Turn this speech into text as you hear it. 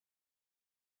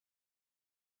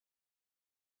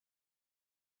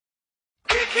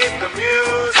keep the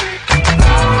music.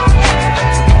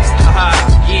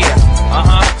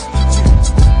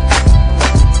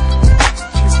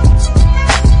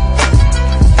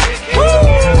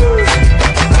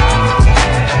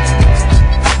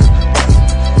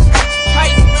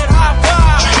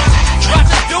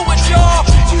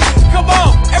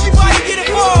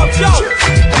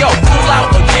 Yo, pull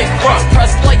out or get crunk,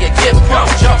 press play or get crunk,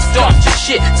 jump start your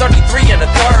shit, 33 and a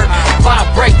third,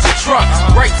 vibrate your trunk,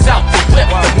 breaks out the whip,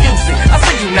 the music, I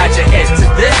see you nod your head to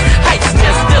this, heights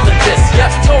man still in this, yeah,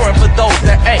 touring for those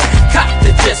that ain't cop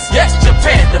the gist, yes,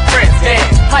 Japan to France, damn,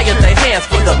 higher their hands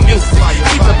for the music,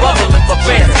 keep it bubbling for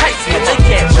fans, heights man, they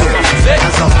can't refuse it.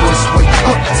 As I first wake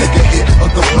up, take a hit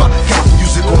of the blunt, got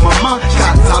music on my mind,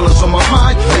 got dollars on my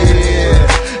mind, yeah.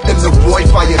 And the boy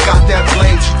fire got that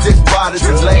flame, you dick riders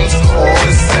and lanes, all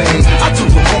the same. I do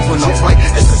the move when I'm right,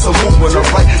 it's just a move when I'm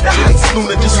right. The heights,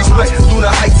 Luna disrespect, Luna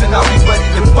heights, and I'll be ready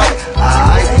to fight.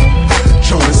 Aight,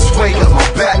 Jonas sway got my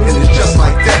back, and it's just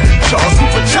like that. Charles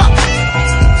Super Chop.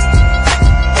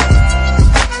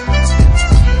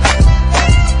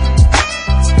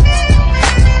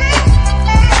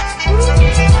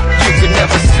 You can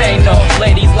never say no.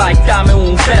 Ladies like Dame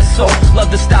un beso. Love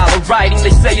the style of writing,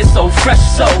 they say it's so fresh,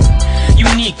 so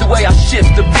unique the way I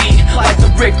shift the beat. Like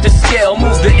the Richter scale,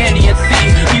 move the Indian sea.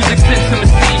 Music's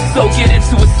intimacy, so get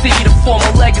into a sea to form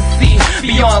a legacy.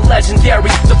 Beyond legendary,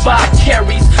 the vibe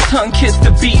carries. Tongue kiss the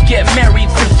beat, get married.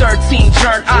 Since 13,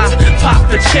 turn I pop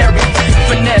the cherry.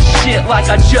 Finesse shit like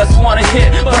I just wanna hit,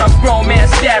 but I'm grown man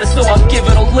status, so I'll give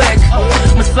it a lick.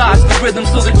 Massage the rhythm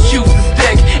so the juice is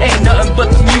thick. Ain't nothing but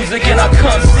the music and I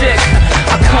come sick.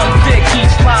 I come thick,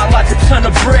 each line like a ton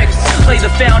of bricks. Lay the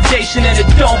foundation and it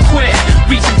don't quit.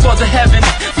 Reaching for the heavens,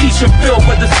 teacher build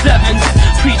with the sevens.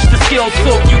 Preach the skills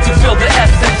so you can feel the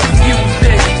essence of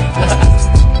music.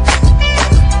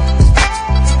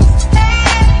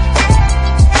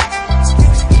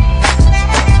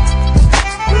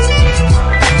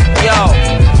 Yo,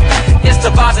 it's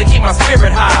the vibe to keep my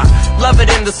spirit high. Love it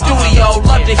in the studio,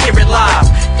 love to hear it live.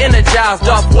 Energized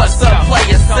off what's up,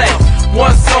 players say.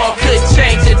 One song could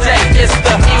change a day, it's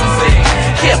the music.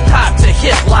 Hip-hop to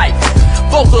hip life.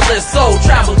 Vocalist soul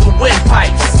travel through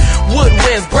windpipes.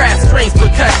 Woodwinds, brass strings,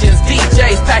 percussions.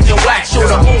 DJs packing wax, show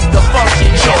to move the function.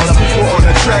 Charles people on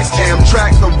the tracks, jam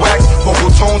track the wax.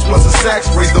 Vocal tones plus a sax,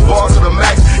 raise the bar to the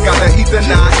max. Got that ether,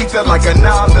 ether like a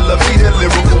 9mm.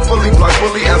 Lyrical fully, block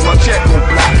fully as my check go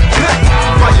black.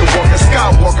 Firewalker,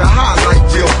 skywalker, high life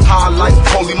deal. High life,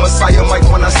 holy messiah mic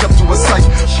when I step to a site.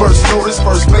 First notice,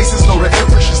 first basis, know the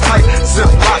average is tight. Zip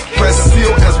lock, press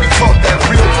seal as we talk that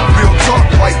real talk.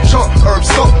 White chalk, herb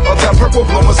salt, of that purple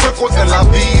blow my circles and la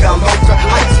vida loca.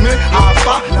 Heights, man, high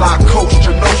five, like Coach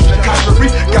Genosha, Kashery,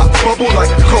 got bubble like